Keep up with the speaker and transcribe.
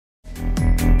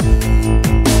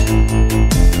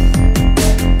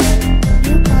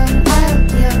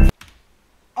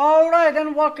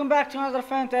and welcome back to another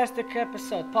fantastic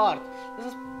episode. This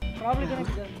is probably gonna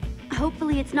be good.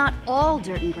 Hopefully it's not all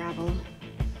dirt and gravel.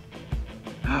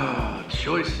 Oh,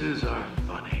 choices are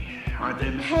funny, aren't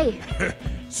they? Hey.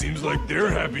 Seems like they're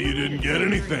happy you didn't get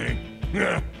anything.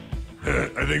 I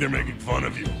think they're making fun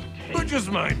of you. But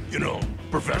just my,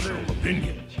 professional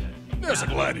opinion. There's a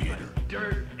gladiator.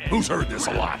 Who's heard this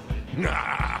a lot?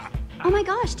 Oh my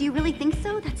gosh, do you really think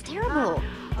so? That's terrible.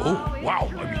 Oh, wow.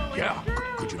 I mean, yeah.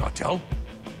 Could you not tell?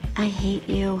 I hate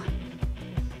you.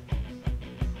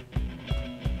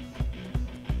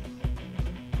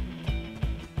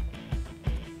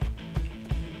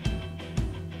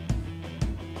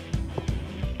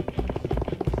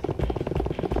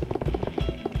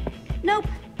 Nope,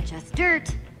 just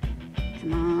dirt.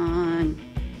 Come on.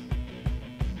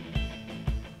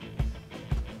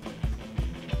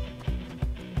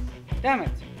 Damn it.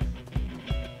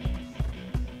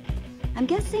 I'm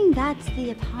guessing that's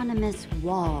the eponymous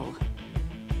wall.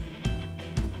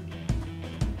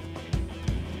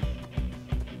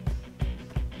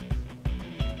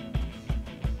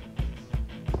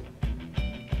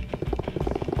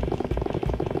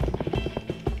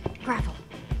 Gravel.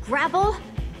 Gravel?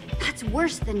 That's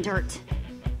worse than dirt.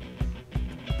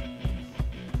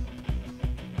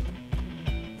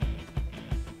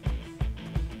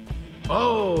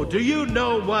 Oh, do you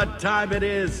know what time it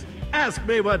is? Ask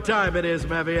me what time it is,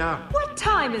 Mavia. What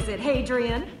time is it,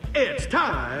 Hadrian? It's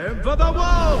time for the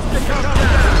walls to come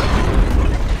down!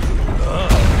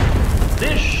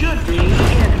 This should be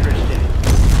interesting.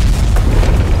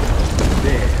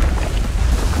 There.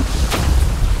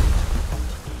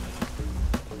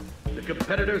 The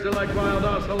competitors are like wild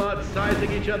ocelots,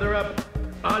 sizing each other up,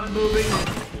 unmoving,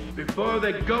 before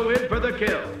they go in for the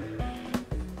kill.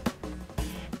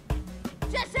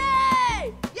 Jesse!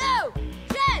 Yo!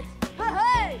 Jess!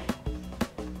 Hey!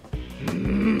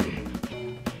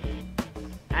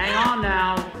 Hang on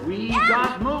now. We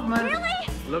got movement. Really?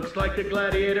 Looks like the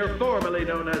gladiator formerly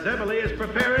known as Emily is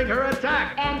preparing her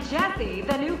attack. And Jesse,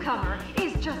 the newcomer,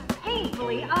 is just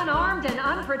painfully unarmed and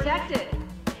unprotected.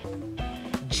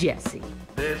 Jesse.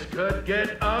 This could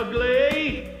get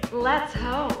ugly. Let's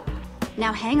hope.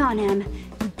 Now hang on, Em.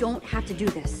 You don't have to do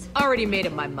this. Already made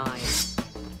up my mind.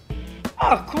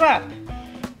 Oh, crap.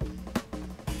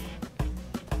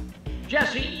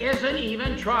 Jessie isn't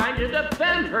even trying to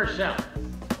defend herself.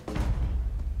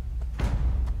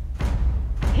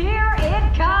 Here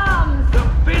it comes! The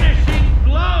finishing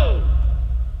blow!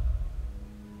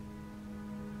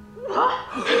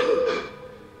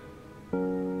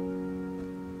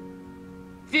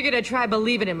 Figured I'd try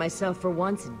believing in myself for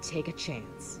once and take a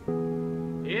chance.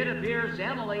 It appears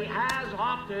Emily has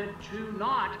opted to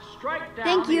not strike down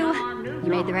Thank you. the unarmed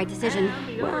You made the right decision. and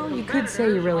the Well, other you could say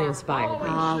you really competitors inspired are me.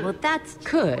 following Well, suit. that's...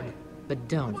 Could, but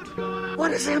don't.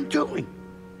 What is Em doing?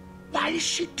 Why is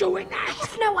she doing that? I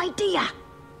have no idea.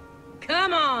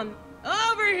 Come on,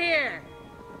 over here!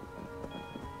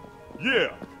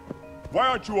 Yeah. Why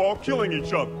aren't you all killing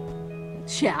each other?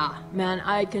 Yeah, man,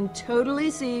 I can totally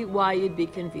see why you'd be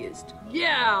confused.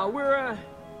 Yeah, we're,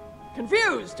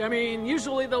 confused. I mean,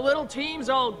 usually the little teams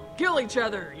all kill each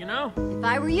other, you know? If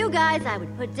I were you guys, I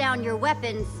would put down your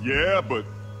weapons. Yeah, but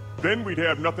then we'd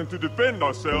have nothing to defend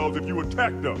ourselves if you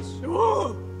attacked us.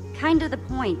 Kinda the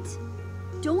point.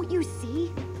 Don't you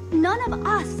see? None of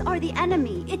us are the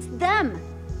enemy. It's them.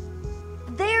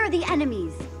 They're the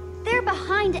enemies. They're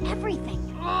behind everything.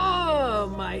 Oh,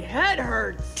 my head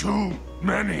hurts. Too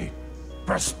many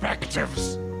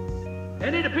perspectives.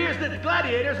 And it appears that the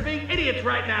gladiators are being idiots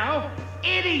right now.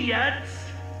 Idiots!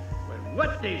 When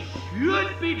what they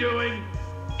should be doing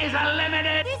is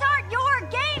eliminate... These aren't your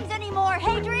games anymore,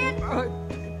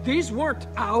 Hadrian! These weren't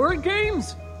our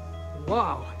games?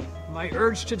 Wow, my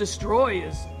urge to destroy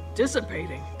is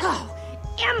dissipating. Oh,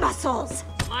 imbeciles!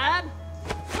 Slab?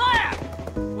 Slab!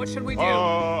 What should we do?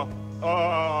 I'm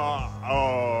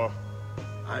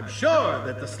sure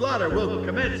that the slaughter will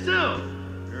commence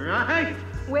soon, right?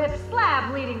 With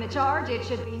Slab leading the charge, it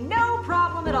should be no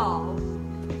problem at all.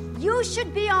 You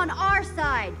should be on our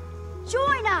side.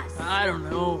 Join us. I don't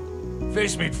know.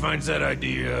 Facemate finds that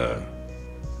idea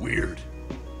weird.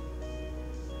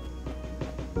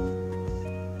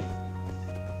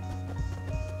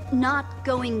 Not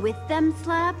going with them,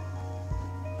 Slab?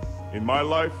 In my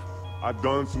life, I've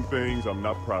done some things I'm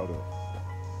not proud of.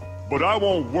 But I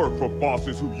won't work for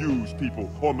bosses who use people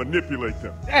or manipulate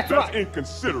them. That's right.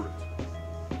 Inconsiderate.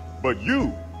 But you,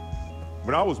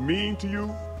 when I was mean to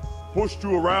you, pushed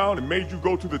you around and made you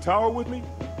go to the tower with me,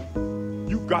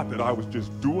 you got that I was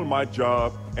just doing my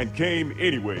job and came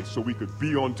anyway so we could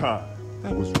be on time.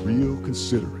 That was real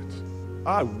considerate.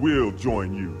 I will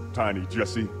join you, Tiny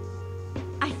Jesse.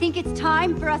 I think it's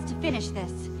time for us to finish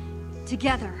this.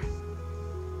 Together.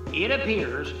 It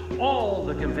appears all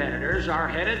the competitors are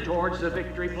headed towards the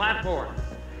victory platform.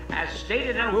 As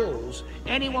stated in rules,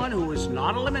 anyone who is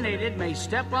not eliminated may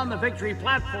step on the victory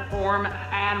platform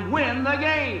and win the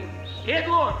games. It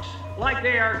looks like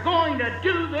they are going to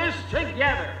do this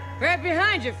together. Right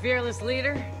behind you, fearless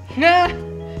leader. Nah.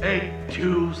 Hey,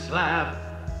 two-slap.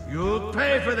 You'll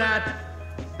pay for that.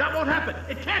 That won't happen.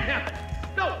 It can't happen.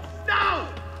 No, no!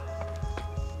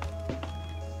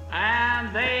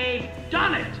 And they've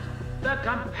done it. The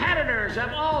competitors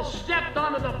have all stepped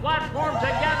onto the platform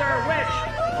together, which,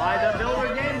 by the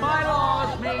Builder Game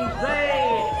bylaws, means they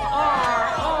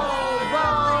are all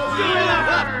the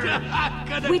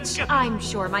winners. Which I'm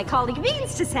sure my colleague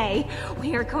means to say,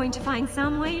 we are going to find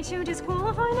some way to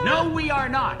disqualify them. No, we are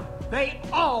not. They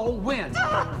all win.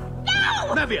 No!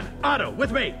 Mevia, Otto,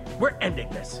 with me. We're ending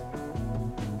this.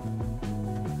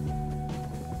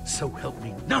 So help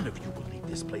me, none of you will leave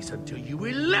this place until you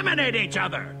eliminate each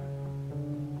other.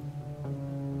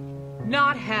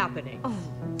 Not happening. Oh,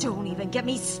 don't even get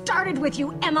me started with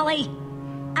you, Emily.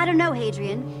 I don't know,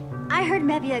 Hadrian. I heard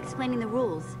Mevia explaining the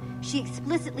rules. She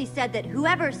explicitly said that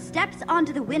whoever steps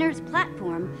onto the winner's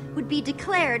platform would be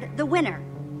declared the winner.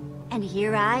 And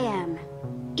here I am.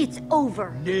 It's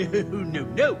over.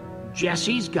 No.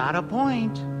 Jesse's got a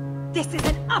point. This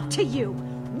isn't up to you.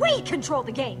 We control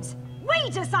the games. We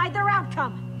decide their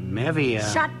outcome. Mevia.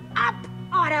 Shut up,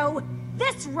 Otto.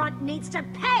 This runt needs to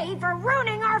pay for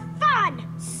ruining our fun!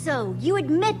 So, you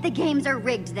admit the games are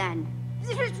rigged then?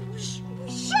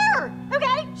 Sure!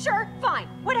 Okay, sure, fine,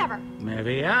 whatever.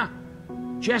 Mevia,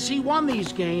 Jessie won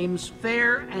these games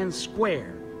fair and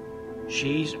square.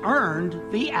 She's earned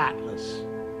the Atlas.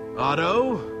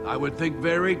 Otto, I would think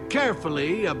very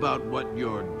carefully about what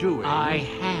you're doing. I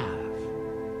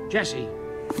have. Jessie,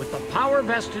 with the power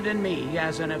vested in me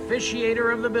as an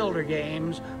officiator of the Builder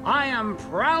Games, I am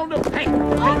proud to pay.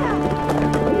 What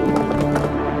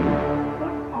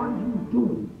are you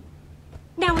doing?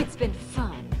 Now it's been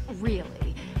fun,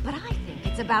 really, but I think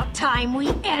it's about time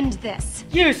we end this.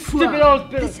 You stupid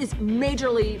old Bill. This is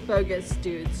majorly bogus,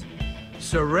 dudes.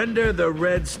 Surrender the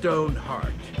Redstone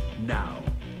Heart now.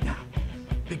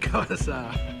 Because,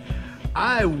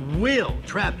 I will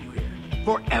trap you here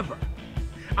forever.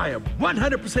 I am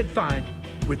 100% fine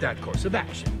with that course of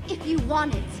action. If you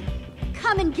want it,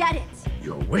 come and get it.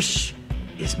 Your wish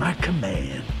is my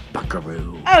command,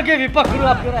 buckaroo. I'll give you buckaroo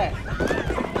up your ass.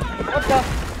 What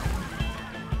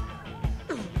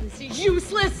the? This is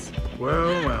useless.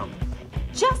 Well.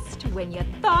 Just when you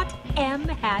thought M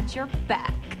had your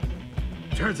back.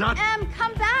 Turns out,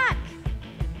 Come back.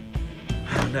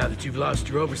 now that you've lost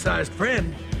your oversized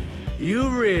friend, you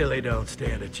really don't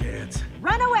stand a chance.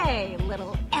 Run away,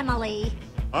 little Emily.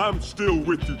 I'm still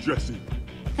with you, Jesse.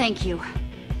 Thank you.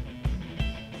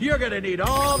 You're gonna need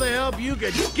all the help you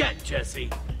can get, Jesse.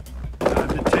 Time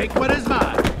to take what is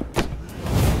mine.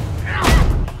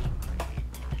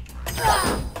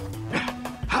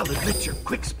 I'll admit you're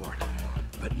quick, sport,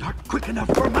 but not quick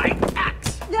enough for my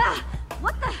axe.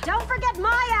 What the? Don't forget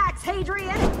my axe,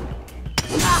 Hadrian.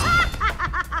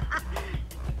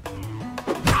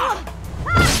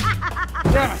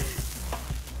 Damn it.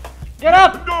 Get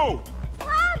up! No!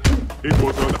 It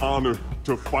was an honor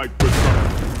to fight with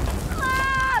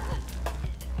her.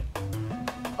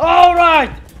 All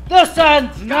right, this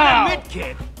ends now. Gotta admit,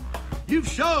 kid, you've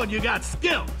shown you got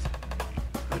skills,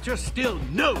 but you're still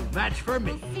no match for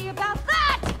me. See about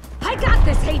that! I got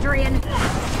this, Hadrian.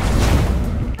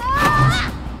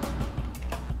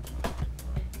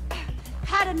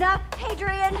 Had enough,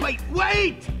 Hadrian?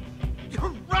 Wait!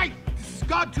 You're right! This has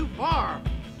gone too far.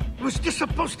 It was just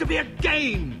supposed to be a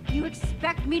game. You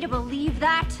expect me to believe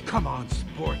that? Come on,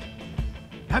 sport.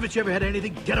 Haven't you ever had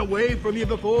anything get away from you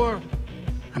before?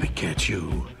 I mean, can't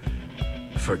you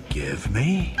forgive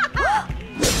me?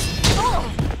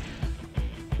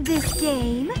 This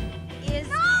game is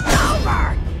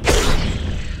Over!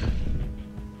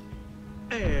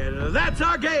 And that's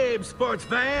our game, sports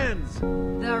fans.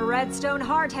 The Redstone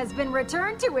Heart has been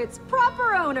returned to its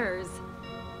proper owners.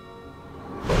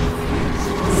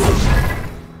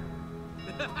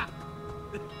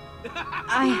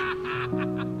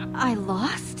 I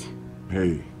lost?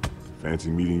 Hey, fancy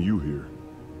meeting you here.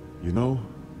 You know,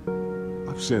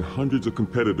 I've sent hundreds of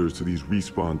competitors to these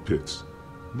respawn pits.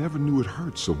 Never knew it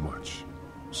hurt so much.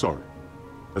 Sorry.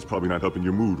 That's probably not helping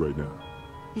your mood right now.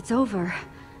 It's over.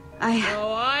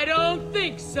 Oh, I don't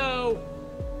think so.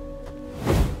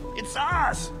 It's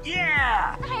us!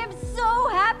 Yeah! I am so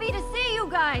happy to see you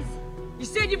guys. You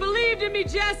said you believed in me,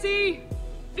 Jesse.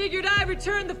 Figured I'd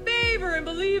return the favor and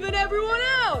believe in everyone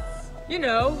else. You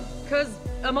know, 'cause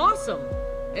I'm awesome.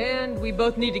 And we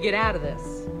both need to get out of this.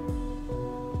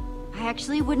 I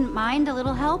actually wouldn't mind a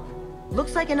little help,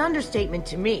 Looks like an understatement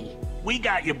to me. We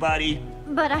got you, buddy.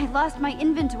 but I lost my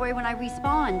inventory when I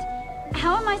respawned.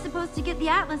 How am I supposed to get the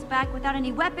Atlas back without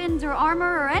any weapons or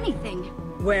armor or anything?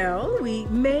 Well, we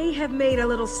may have made a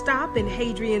little stop in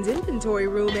Hadrian's inventory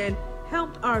room and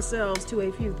helped ourselves to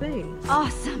a few things.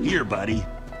 Awesome. Here, buddy.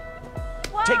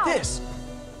 Wow. Take this.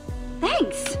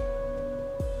 Thanks.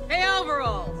 Hey,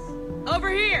 overalls! Over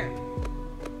here!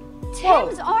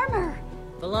 Tim's armor.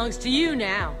 Belongs to you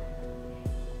now.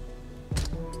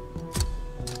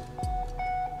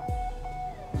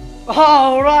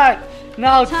 Alright,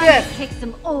 now Time this. to kick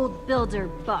some old builder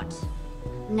butt.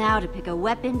 Now to pick a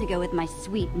weapon to go with my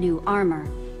sweet new armor.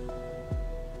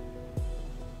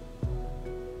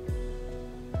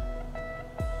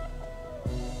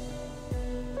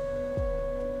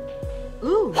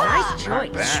 Ooh, nice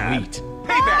choice. Sweet.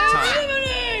 Payback time.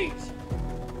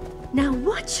 Now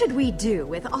what should we do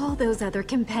with all those other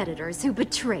competitors who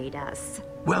betrayed us?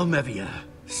 Well, Mevia,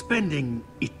 spending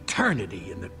eternity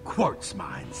in the quartz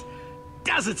mines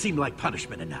doesn't seem like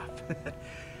punishment enough.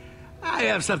 I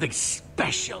have something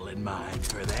special in mind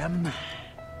for them.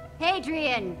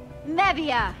 Hadrian,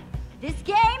 Mevia, this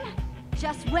game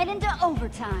just went into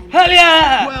overtime. Hell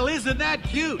yeah! Well, isn't that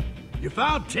cute? You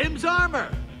found Tim's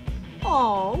armor.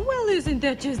 Oh, well, isn't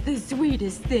that just the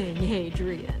sweetest thing,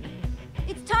 Hadrian?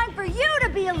 It's time for you to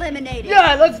be eliminated.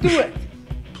 Yeah, let's do it.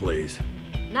 Please.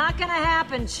 Not gonna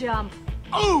happen, chump.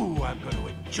 Oh, I'm going to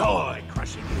enjoy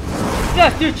crushing you.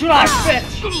 Just you try,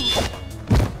 bitch.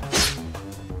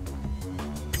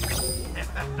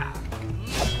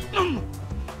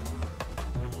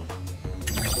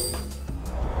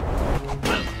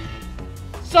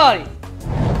 Sorry.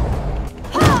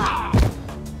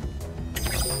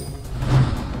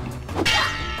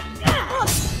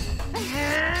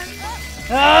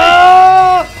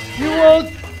 You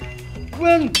won't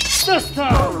win this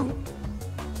time.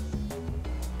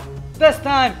 This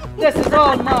time, this is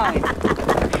all mine.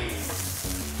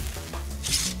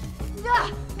 Whoa!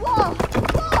 Whoa!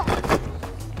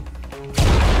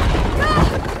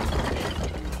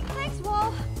 Thanks,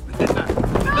 Wall.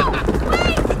 No!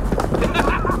 Wait!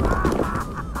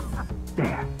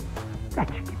 There. That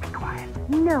should keep me quiet.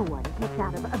 No one gets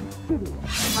out of obsidian.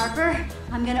 Harper,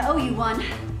 I'm gonna owe you one.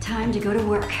 Time to go to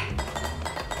work.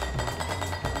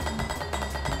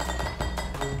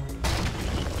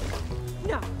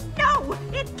 No,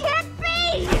 it can't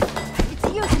be! It's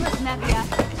useless, Mevia.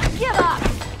 Give up!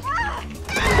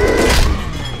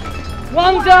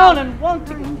 One down and one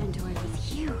to Her inventory was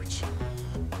huge.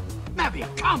 Mevia,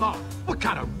 come on! What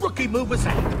kind of rookie move was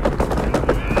that?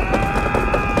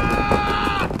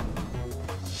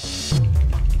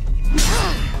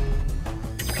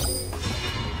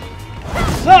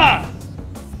 Ah!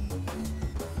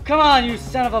 Come on, you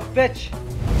son of a bitch.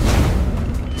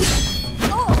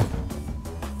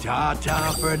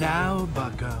 Ta-ta for now,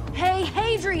 bucko. Hey,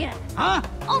 Hadrian! Huh?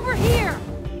 Over here!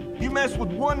 You mess with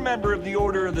one member of the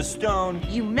Order of the Stone.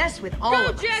 You mess with all Go,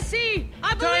 of us. Jesse!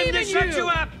 I Time believe to in shut you! you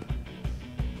up!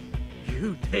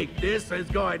 You think this is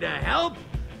going to help?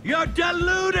 You're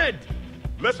deluded!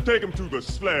 Let's take him to the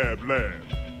slab lab.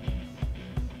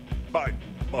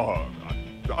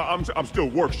 I'm still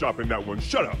workshopping that one.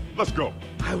 Shut up. Let's go.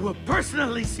 I will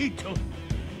personally see to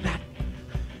that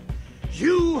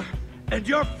you and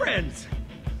your friends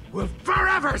will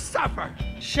forever suffer.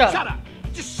 Shut Shut up.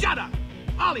 Just shut up.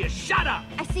 All of you, shut up.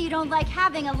 I see you don't like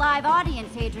having a live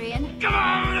audience, Hadrian. Come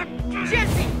on.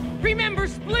 Jesse, remember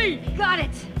Splee! Got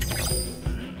it!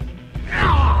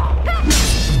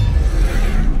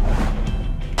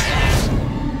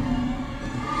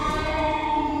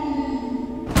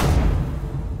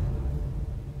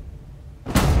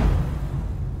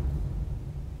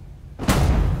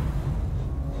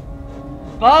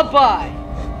 Bye-bye.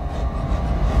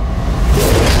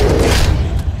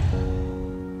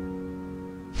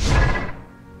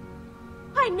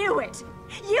 I knew it!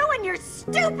 You and your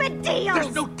stupid deals!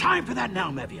 There's no time for that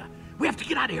now, Mevia. We have to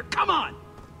get out of here. Come on.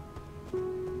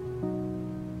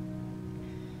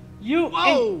 You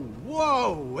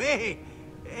Whoa.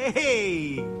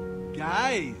 Hey,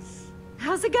 guys.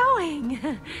 How's it going?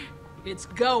 It's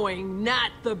going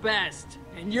not the best,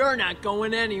 and you're not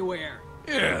going anywhere.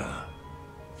 Yeah.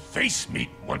 Face Meat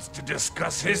wants to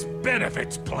discuss his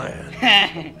benefits plan.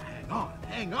 Hang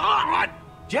on.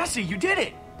 Jesse, you did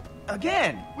it!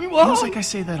 Again! We won! Feels like I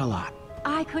say that a lot.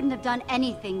 I couldn't have done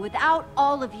anything without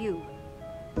all of you.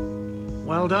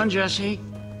 Well done, Jesse.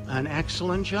 An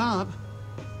excellent job.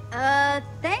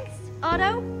 Thanks,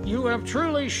 Otto? You have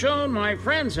truly shown my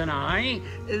friends and I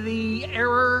the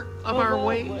error of our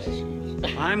ways.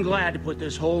 I'm glad to put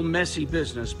this whole messy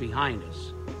business behind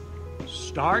us.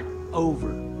 Start over.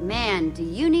 Man, do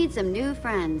you need some new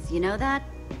friends, you know that?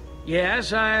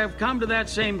 Yes, I've come to that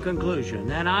same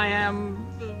conclusion, and I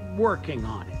am working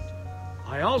on it.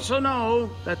 I also know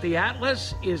that the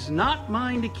Atlas is not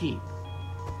mine to keep.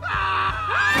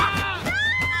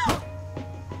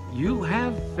 You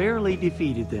have fairly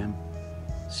defeated them.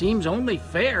 Seems only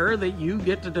fair that you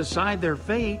get to decide their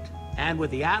fate, and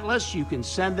with the Atlas, you can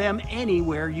send them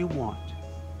anywhere you want.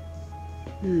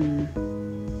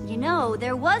 You know,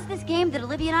 there was this game that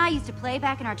Olivia and I used to play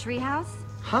back in our treehouse.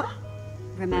 Huh?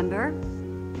 Remember?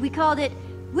 We called it,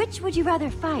 Which Would You Rather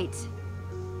Fight?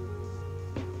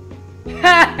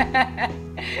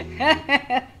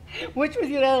 Which would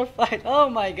you rather fight? Oh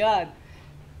my god.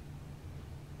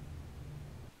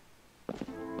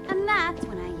 And that's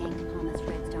when I yanked Palma's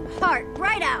redstone heart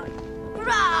right out.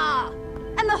 Hurrah!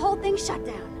 And the whole thing shut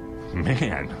down.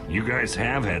 Man, you guys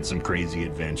have had some crazy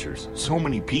adventures. So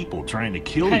many people trying to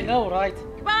kill you. I know, right?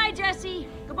 Goodbye, Jesse.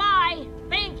 Goodbye.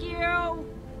 Thank you.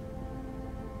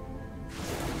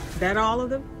 That all of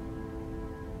them?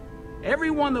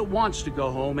 Everyone that wants to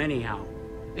go home anyhow.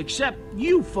 Except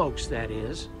you folks, that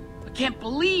is. I can't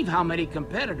believe how many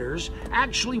competitors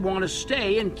actually want to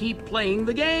stay and keep playing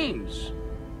the games.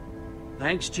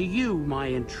 Thanks to you, my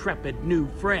intrepid new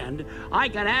friend, I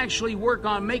can actually work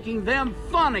on making them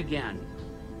fun again.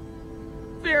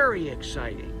 Very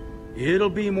exciting.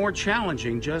 It'll be more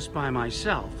challenging just by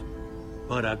myself,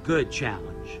 but a good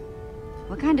challenge.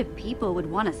 What kind of people would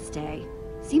want to stay?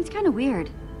 Seems kind of weird.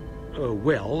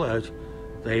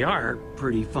 They are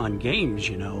pretty fun games,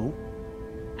 you know.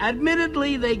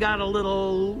 Admittedly, they got a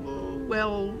little,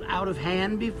 well, out of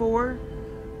hand before,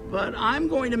 but I'm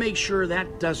going to make sure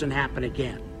that doesn't happen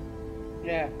again.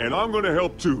 Yeah. And I'm gonna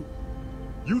help too.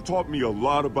 You taught me a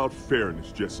lot about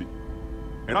fairness, Jesse.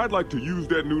 And I'd like to use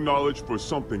that new knowledge for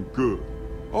something good.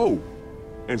 Oh,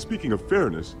 and speaking of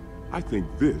fairness, I think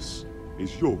this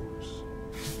is yours.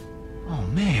 Oh,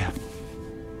 man.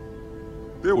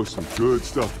 There was some good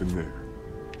stuff in there.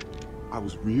 I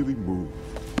was really moved.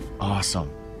 Awesome.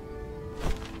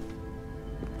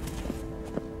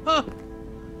 Huh.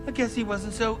 I guess he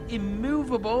wasn't so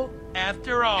immovable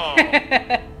after all.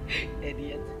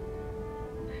 Idiot.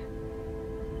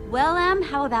 Well, Em,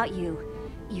 how about you?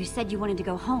 You said you wanted to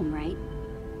go home, right?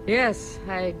 Yes,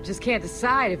 I just can't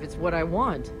decide if it's what I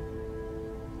want.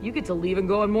 You get to leave and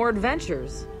go on more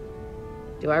adventures.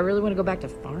 Do I really want to go back to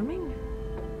farming?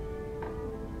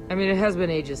 I mean, it has been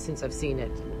ages since I've seen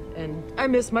it, and I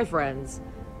miss my friends.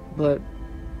 But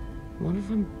what if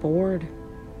I'm bored?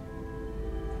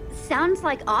 Sounds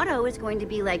like Otto is going to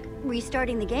be, like,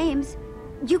 restarting the games.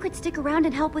 You could stick around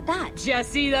and help with that.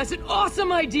 Jesse, that's an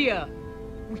awesome idea!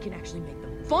 We can actually make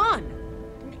them fun!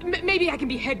 Maybe I can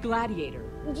be head gladiator.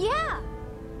 Yeah!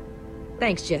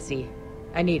 Thanks, Jesse.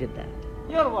 I needed that.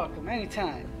 You're welcome,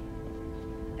 anytime.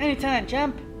 Anytime,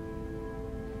 champ.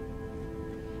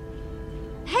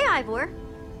 Hey, Ivor.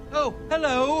 Oh,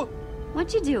 hello.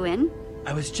 What you doing?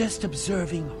 I was just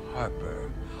observing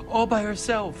Harper, all by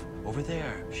herself over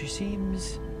there. She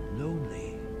seems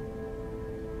lonely.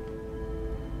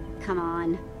 Come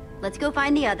on. Let's go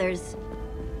find the others.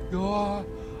 You're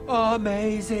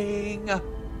amazing.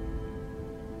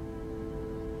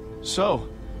 So,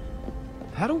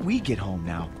 how do we get home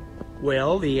now?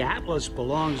 Well, the Atlas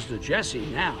belongs to Jesse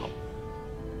now.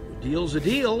 The deal's a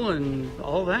deal and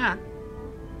all that.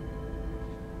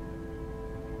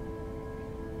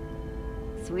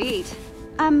 Sweet.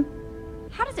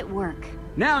 How does it work?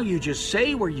 Now you just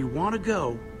say where you want to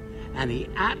go, and the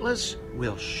Atlas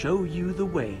will show you the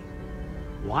way.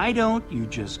 Why don't you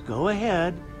just go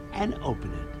ahead and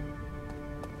open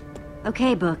it?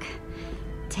 Okay, book.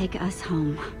 Take us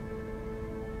home.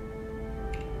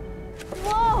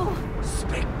 Whoa!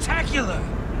 Spectacular!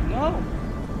 No.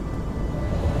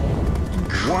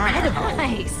 Incredible!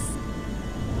 Nice.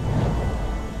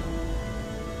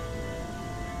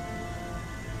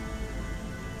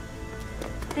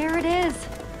 There it is.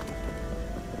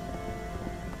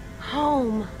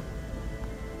 Home.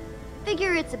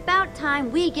 Figure it's about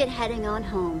time we get heading on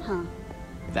home, huh?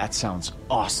 That sounds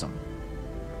awesome.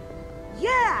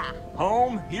 Yeah!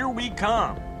 Home, here we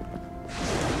come.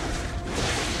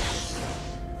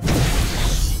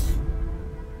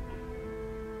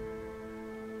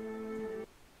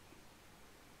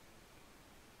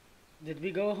 Did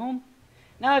we go home?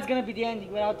 Now it's gonna be the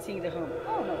ending without seeing the home.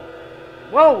 Oh no.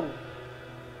 Whoa!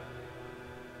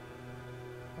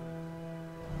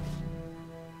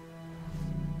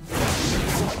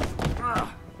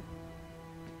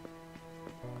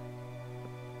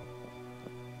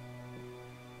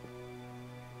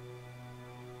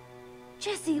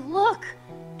 Jesse, look!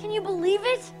 Can you believe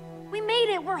it? We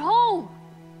made it, we're home!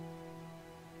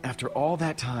 After all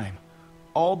that time,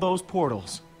 all those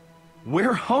portals,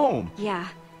 we're home! Yeah,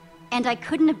 and I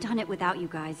couldn't have done it without you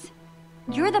guys.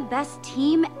 You're the best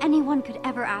team anyone could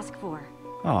ever ask for.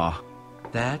 Aw.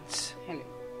 That's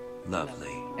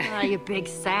lovely. Ah, you big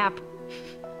sap.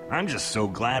 I'm just so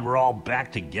glad we're all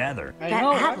back together. That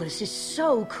atlas is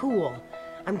so cool.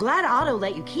 I'm glad Otto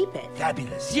let you keep it.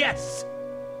 Fabulous, yes!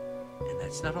 And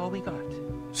that's not all we got.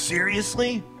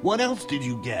 Seriously? What else did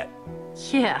you get?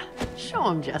 Yeah, show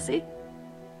him, Jesse.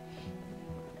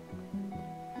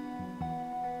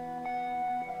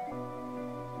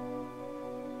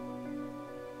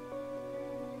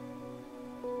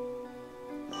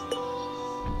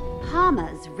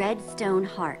 Palma's Redstone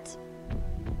Heart.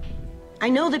 I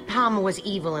know that Palma was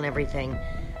evil and everything,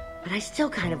 but I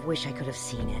still kind of wish I could have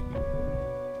seen it.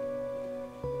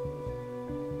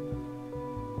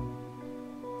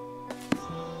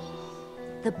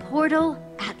 The Portal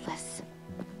Atlas.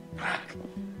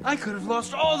 I could have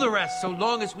lost all the rest so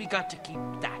long as we got to keep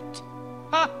that.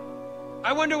 Huh?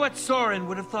 I wonder what Soren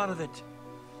would have thought of it.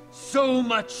 So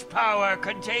much power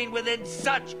contained within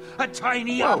such a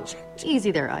tiny object. Easy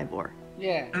there, Ivor.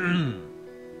 Yeah.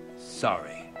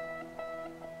 Sorry.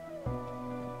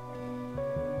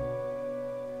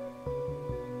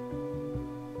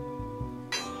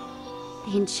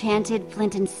 The enchanted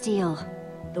flint and steel.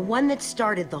 The one that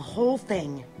started the whole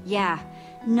thing. Yeah,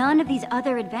 none of these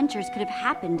other adventures could have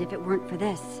happened if it weren't for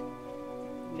this.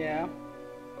 Yeah.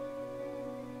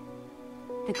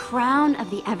 The crown of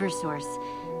the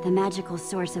Eversource, the magical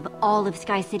source of all of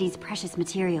Sky City's precious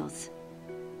materials.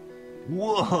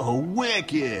 Whoa,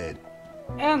 wicked!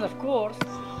 And of course...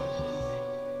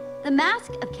 The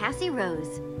Mask of Cassie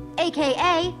Rose,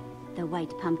 aka the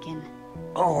White Pumpkin.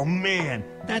 Oh man,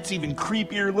 that's even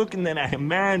creepier looking than I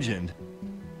imagined.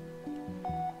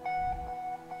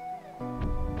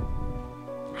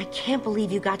 I can't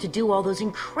believe you got to do all those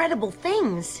incredible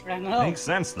things. I know. Makes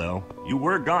sense though. You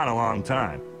were gone a long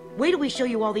time. Wait till we show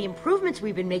you all the improvements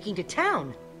we've been making to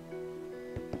town.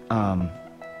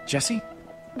 Jesse?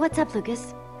 What's up,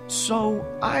 Lucas? So,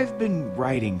 I've been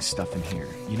writing stuff in here,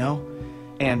 you know?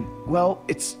 And, well,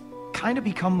 it's kind of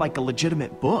become like a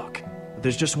legitimate book. But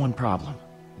there's just one problem.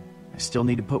 I still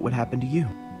need to put what happened to you.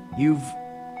 You've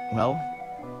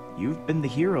been the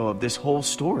hero of this whole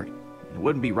story. It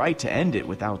wouldn't be right to end it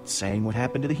without saying what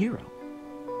happened to the hero.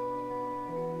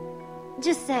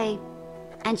 Just say,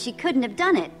 and she couldn't have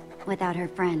done it without her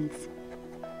friends.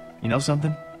 You know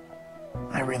something?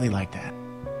 I really like that.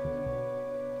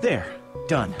 There,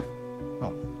 done.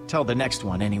 Well, tell the next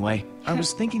one anyway. I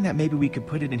was thinking that maybe we could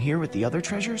put it in here with the other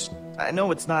treasures. I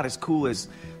know it's not as cool as,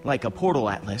 like, a portal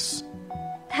atlas.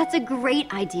 That's a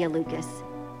great idea, Lucas.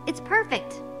 It's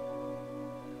perfect.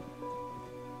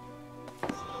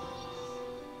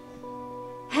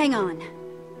 Hang on.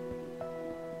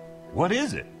 What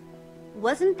is it?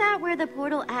 Wasn't that where the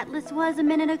Portal Atlas was a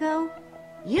minute ago?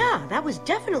 Yeah, that was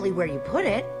definitely where you put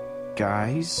it.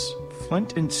 Guys,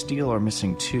 flint and steel are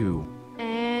missing too.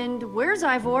 And where's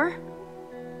Ivor?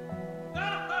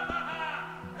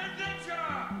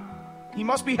 He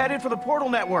must be headed for the portal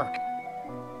network.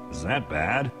 Is that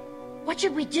bad? What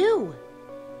should we do?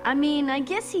 I mean, I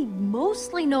guess he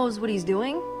mostly knows what he's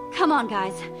doing. Come on,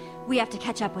 guys. We have to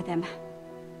catch up with him.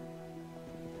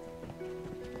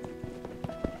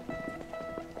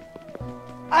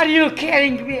 Are you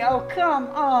kidding me? Oh, come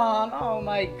on. Oh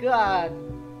my god.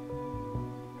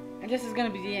 And this is gonna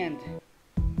be the end.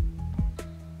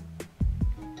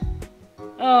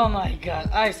 Oh my god.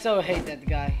 I so hate that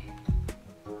guy.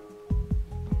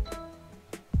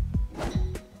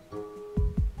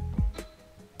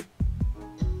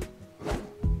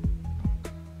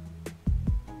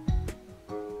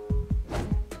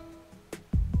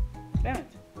 Damn it.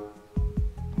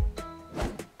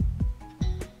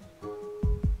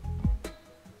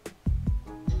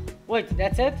 Wait,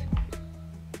 that's it?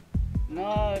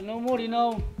 No, no more, you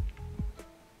know.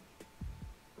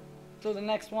 To the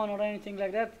next one or anything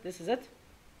like that. This is it?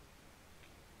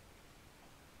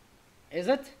 Is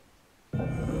it?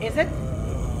 Is it?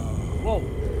 Whoa,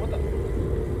 what the?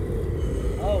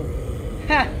 Oh.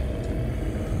 Ha!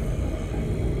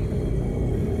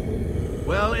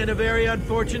 Well, in a very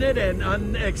unfortunate and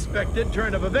unexpected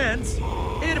turn of events,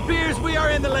 it appears we are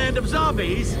in the land of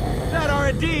zombies that are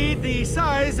indeed the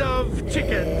size of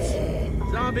chickens.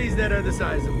 Zombies that are the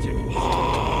size of chickens.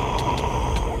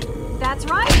 That's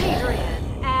right,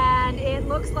 Adrian. And it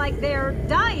looks like they're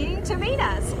dying to meet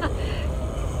us.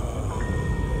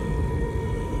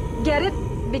 Get it?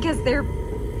 Because they're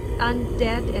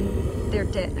undead and they're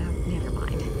dead. Oh, never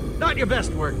mind. Not your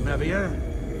best work, Mevia.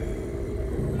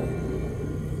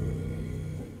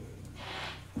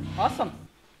 Awesome.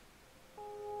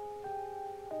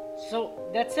 So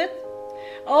that's it.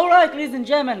 Alright, ladies and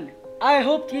gentlemen, I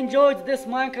hope you enjoyed this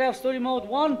Minecraft Story Mode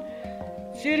 1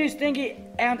 series thingy,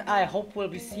 and I hope we'll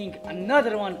be seeing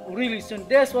another one really soon.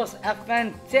 This was a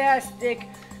fantastic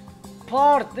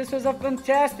part. This was a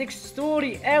fantastic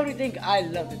story. Everything, I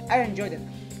loved it. I enjoyed it.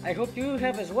 I hope you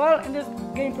have as well in this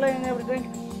gameplay and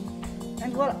everything.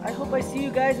 And well, I hope I see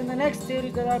you guys in the next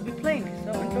series that I'll be playing.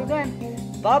 So until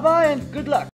then, bye bye and good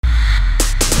luck.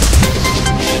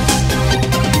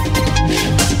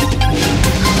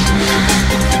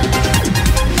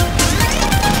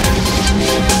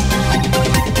 Yeah.